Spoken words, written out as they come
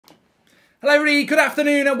Hello everybody, good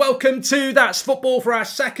afternoon and welcome to That's Football for our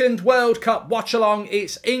second World Cup watch-along.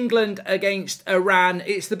 It's England against Iran.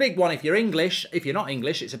 It's the big one if you're English. If you're not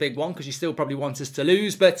English, it's a big one because you still probably want us to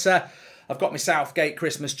lose. But I've got my Southgate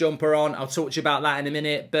Christmas jumper on. I'll talk to you about that in a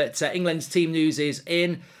minute. But England's team news is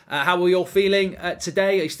in. How are we all feeling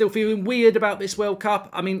today? Are you still feeling weird about this World Cup?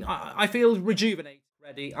 I mean, I feel rejuvenated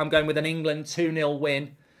already. I'm going with an England 2-0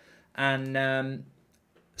 win. And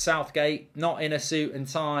Southgate, not in a suit and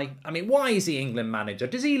tie. I mean, why is he England manager?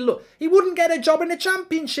 Does he look... He wouldn't get a job in the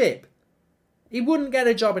Championship. He wouldn't get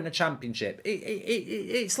a job in the Championship.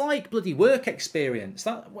 It's like bloody work experience.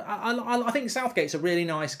 I think Southgate's a really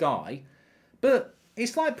nice guy, but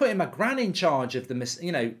it's like putting my gran in charge of the...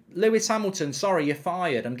 You know, Lewis Hamilton, sorry, you're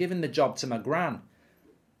fired. I'm giving the job to my gran.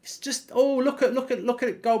 It's just, oh, look at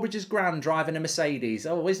Goldbridge's gran driving a Mercedes.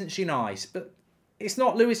 Oh, isn't she nice? But it's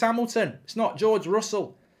not Lewis Hamilton. It's not George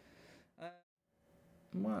Russell.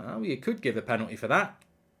 Well, you could give a penalty for that.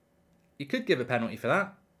 You could give a penalty for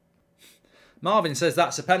that. Marvin says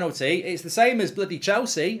that's a penalty. It's the same as bloody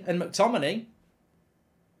Chelsea and McTominay.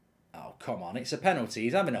 Oh, come on. It's a penalty.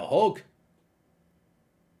 He's having a hug.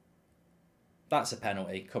 That's a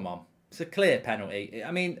penalty. Come on. It's a clear penalty.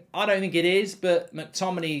 I mean, I don't think it is, but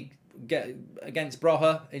McTominay against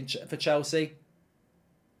Broha for Chelsea.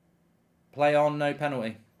 Play on, no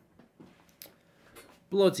penalty.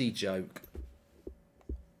 Bloody joke.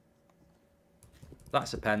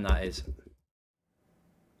 That's a pen, that is.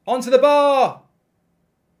 Onto the bar!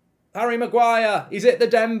 Harry Maguire, he's at the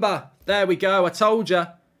Denver. There we go, I told you.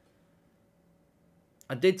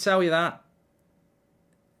 I did tell you that.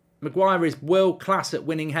 Maguire is world class at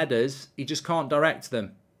winning headers. He just can't direct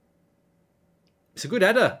them. It's a good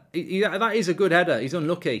header. That is a good header. He's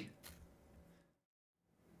unlucky.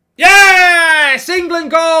 Yes!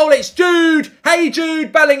 England goal! It's Jude! Hey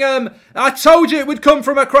Jude Bellingham! I told you it would come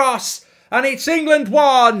from a cross. And it's England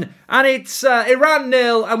 1, and it's Iran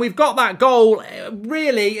 0, and we've got that goal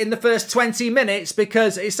really in the first 20 minutes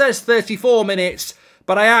because it says 34 minutes,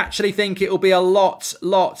 but I actually think it will be a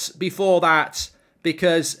lot before that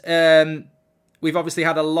because we've obviously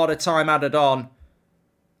had a lot of time added on.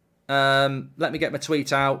 Let me get my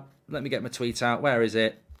tweet out. Where is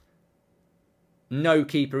it? No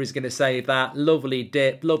keeper is going to save that. Lovely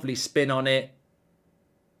dip, lovely spin on it.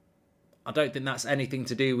 I don't think that's anything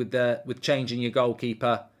to do with changing your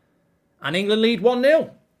goalkeeper. And England lead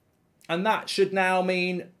 1-0. And that should now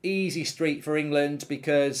mean easy street for England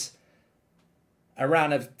because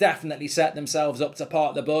Iran have definitely set themselves up to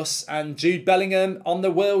park the bus. And Jude Bellingham on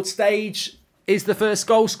the world stage is the first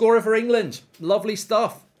goal scorer for England. Lovely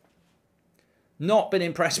stuff. Not been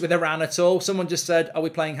impressed with Iran at all. Someone just said, are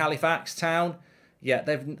we playing Halifax Town? Yeah,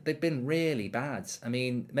 they've been really bad. I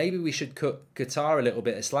mean, maybe we should cut Qatar a little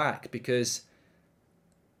bit of slack because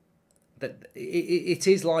it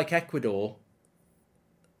is like Ecuador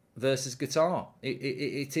versus Qatar.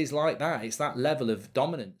 It is like that. It's that level of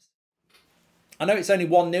dominance. I know it's only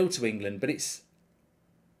 1-0 to England, but it's...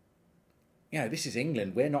 You know, this is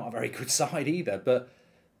England. We're not a very good side either, but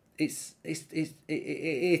it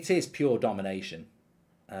is pure domination.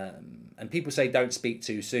 And people say don't speak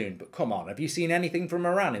too soon, but come on, have you seen anything from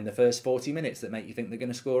Iran in the first 40 minutes that make you think they're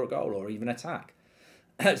going to score a goal or even attack?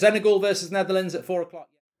 Senegal versus Netherlands at 4 o'clock.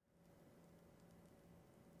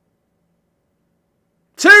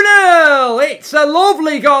 2-0! It's a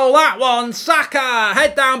lovely goal, that one. Saka,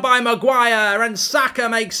 head down by Maguire, and Saka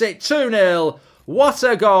makes it 2-0. What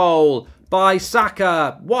a goal by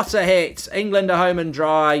Saka. What a hit. England are home and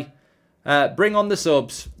dry. Bring on the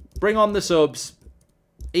subs. Bring on the subs.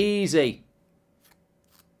 Easy.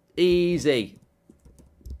 Easy.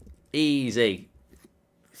 Easy.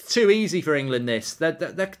 It's too easy for England, this.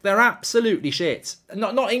 They're absolutely shit.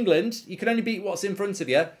 Not England. You can only beat what's in front of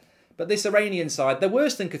you. But this Iranian side, they're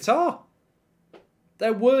worse than Qatar.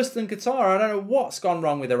 They're worse than Qatar. I don't know what's gone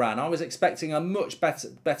wrong with Iran. I was expecting a much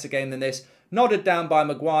better game than this. Nodded down by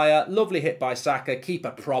Maguire. Lovely hit by Saka.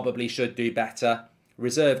 Keeper probably should do better.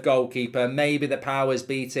 Reserve goalkeeper. Maybe the powers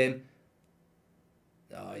beat him.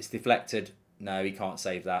 Oh, it's deflected. No, he can't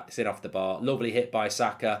save that. It's in off the bar. Lovely hit by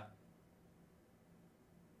Saka.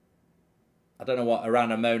 I don't know what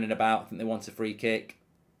Iran are moaning about. I think they want a free kick.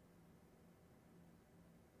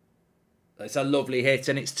 It's a lovely hit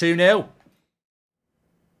and it's 2-0.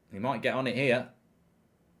 He might get on it here.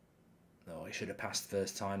 Oh, he should have passed the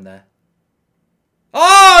first time there.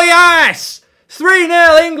 Oh, yes!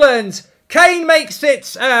 3-0 England. Kane makes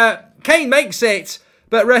it.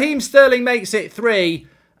 But Raheem Sterling makes it 3.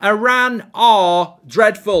 Iran are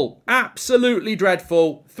dreadful. Absolutely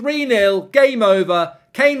dreadful. 3-0. Game over.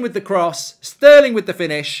 Kane with the cross. Sterling with the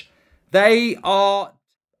finish. They are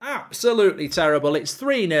Absolutely terrible. It's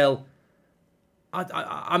 3-0.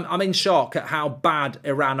 I'm in shock at how bad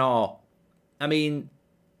Iran are. I mean,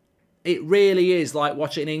 it really is like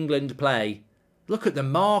watching England play. Look at the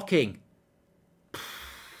marking.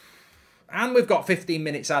 And we've got 15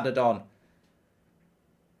 minutes added on.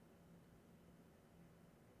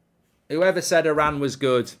 Whoever said Iran was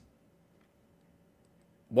good,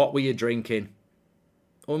 what were you drinking?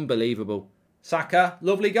 Unbelievable. Saka,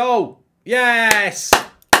 lovely goal. Yes!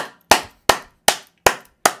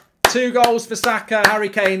 2 goals for Saka. Harry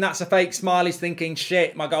Kane, that's a fake smile. He's thinking,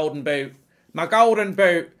 shit, my golden boot. My golden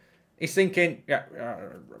boot. He's thinking, yeah,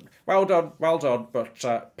 well done, but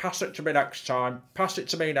pass it to me next time. Pass it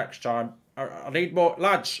to me next time. I need more,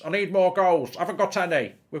 lads, I need more goals. I haven't got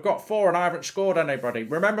any. We've got 4 and I haven't scored anybody.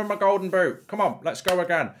 Remember my golden boot. Come on, let's go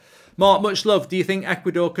again. Mark, much love. Do you think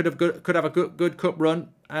Ecuador could have a good cup run?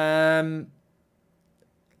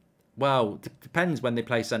 Well, depends when they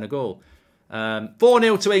play Senegal.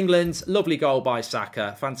 4-0 to England. Lovely goal by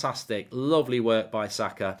Saka. Fantastic. Lovely work by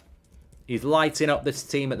Saka. He's lighting up this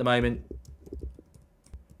team at the moment.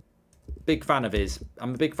 Big fan of his.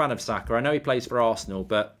 I'm a big fan of Saka. I know he plays for Arsenal,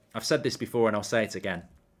 but I've said this before and I'll say it again.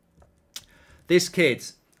 This kid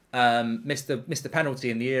missed the penalty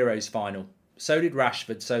in the Euros final. So did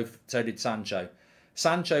Rashford, so did Sancho.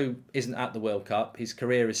 Sancho isn't at the World Cup. His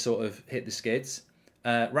career has sort of hit the skids.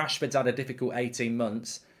 Rashford's had a difficult 18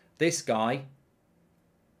 months. This guy,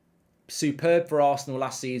 superb for Arsenal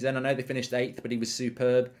last season. I know they finished 8th, but he was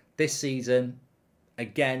superb. This season,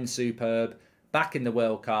 again, superb. Back in the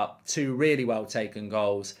World Cup, 2 really well taken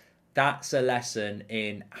goals. That's a lesson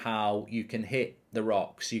in how you can hit the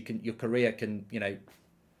rocks. Your career can, you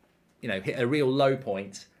know, hit a real low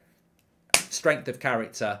point. Strength of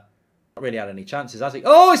character. Not really had any chances, has he?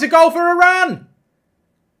 Oh, it's a goal for Iran!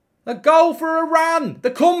 A goal for Iran!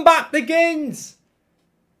 The comeback begins!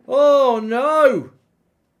 Oh, no!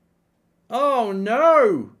 Oh,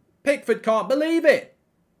 no! Pickford can't believe it.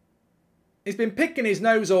 He's been picking his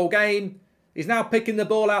nose all game. He's now picking the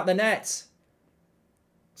ball out the net.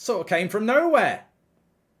 Sort of came from nowhere.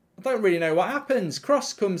 I don't really know what happens.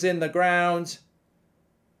 Cross comes in the ground.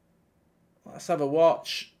 Let's have a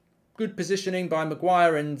watch. Good positioning by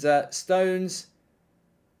Maguire and Stones.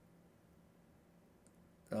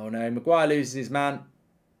 Oh no, Maguire loses his man.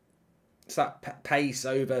 It's that pace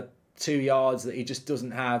over 2 yards that he just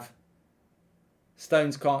doesn't have.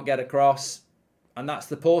 Stones can't get across. And that's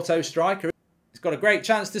the Porto striker. He's got a great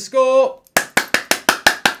chance to score.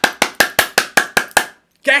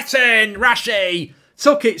 Get in, Rashi!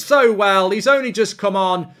 Took it so well. He's only just come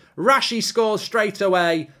on. Rashi scores straight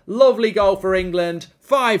away. Lovely goal for England.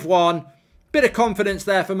 5-1. Bit of confidence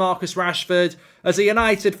there for Marcus Rashford. As a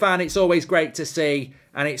United fan, it's always great to see.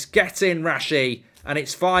 And it's get in, Rashi. And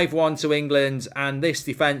it's 5-1 to England. And this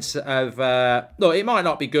defence of... look, it might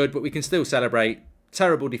not be good, but we can still celebrate.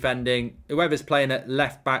 Terrible defending. Whoever's playing at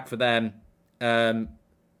left back for them,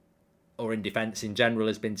 or in defence in general,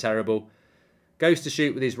 has been terrible. Goes to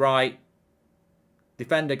shoot with his right.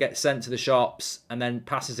 Defender gets sent to the shops and then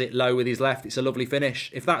passes it low with his left. It's a lovely finish.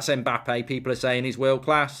 If that's Mbappe, people are saying he's world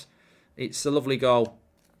class. It's a lovely goal.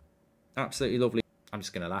 Absolutely lovely. I'm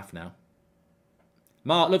just going to laugh now.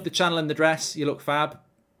 Mark, love the channel and the dress. You look fab.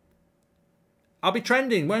 I'll be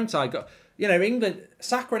trending, won't I? You know, England,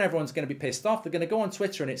 Saka and everyone's going to be pissed off. They're going to go on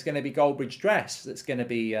Twitter and it's going to be Goldbridge dress that's going to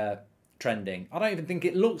be trending. I don't even think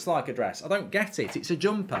it looks like a dress. I don't get it. It's a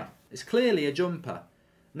jumper. It's clearly a jumper.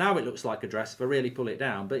 Now it looks like a dress if I really pull it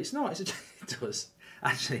down, but it's not. It does.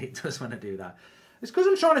 Actually, it does when I do that. It's because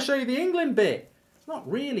I'm trying to show you the England bit. It's not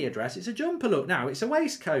really a dress. It's a jumper look now. It's a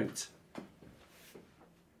waistcoat.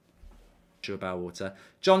 Water.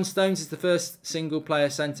 John Stones is the first single-player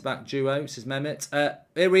centre-back duo, says Mehmet.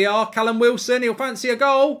 Here we are. Callum Wilson. He'll fancy a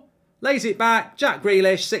goal. Lays it back. Jack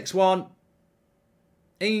Grealish, 6-1.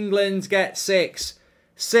 England get 6.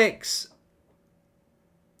 6.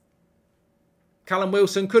 Callum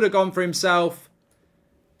Wilson could have gone for himself.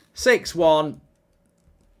 6-1.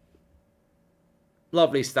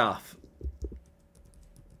 Lovely stuff.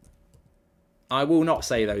 I will not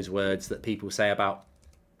say those words that people say about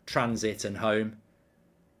transit and home.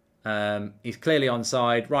 He's clearly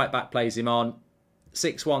onside. Right back plays him on.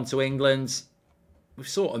 6-1 to England. We've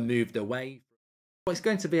sort of moved away. Well, it's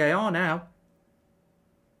going to VAR now.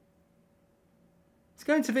 It's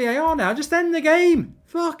going to VAR now. Just end the game.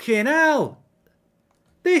 Fucking hell.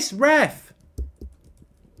 This ref.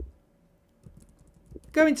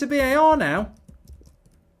 Going to VAR now.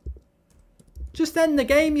 Just end the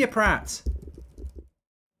game, you prat.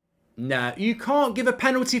 No, you can't give a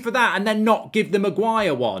penalty for that and then not give the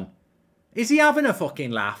Maguire one. Is he having a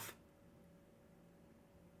fucking laugh?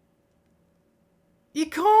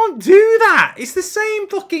 can't do that. It's the same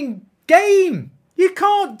fucking game. You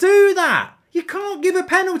can't do that. You can't give a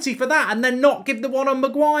penalty for that and then not give the one on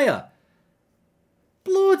Maguire.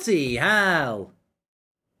 Bloody hell.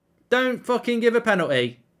 Don't fucking give a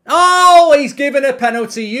penalty. Oh, he's given a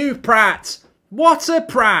penalty, you prat. What a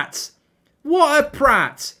prat. What a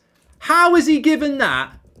prat. How has he given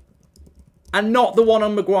that and not the one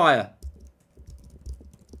on Maguire?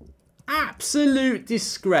 Absolute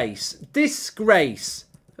disgrace. Disgrace.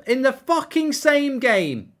 In the fucking same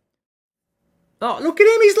game. Oh, look at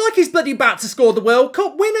him. He's like he's bloody about to score the World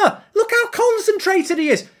Cup winner. Look how concentrated he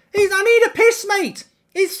is. I need a piss, mate.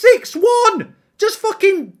 It's 6-1. Just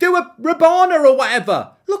fucking do a Rabana or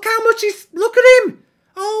whatever. Look how much he's... Look at him.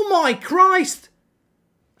 Oh, my Christ.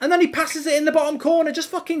 And then he passes it in the bottom corner. Just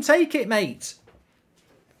fucking take it, mate.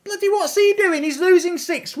 Bloody what's he doing? He's losing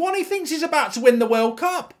 6-1. He thinks he's about to win the World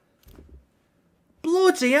Cup.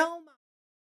 Bloody hell.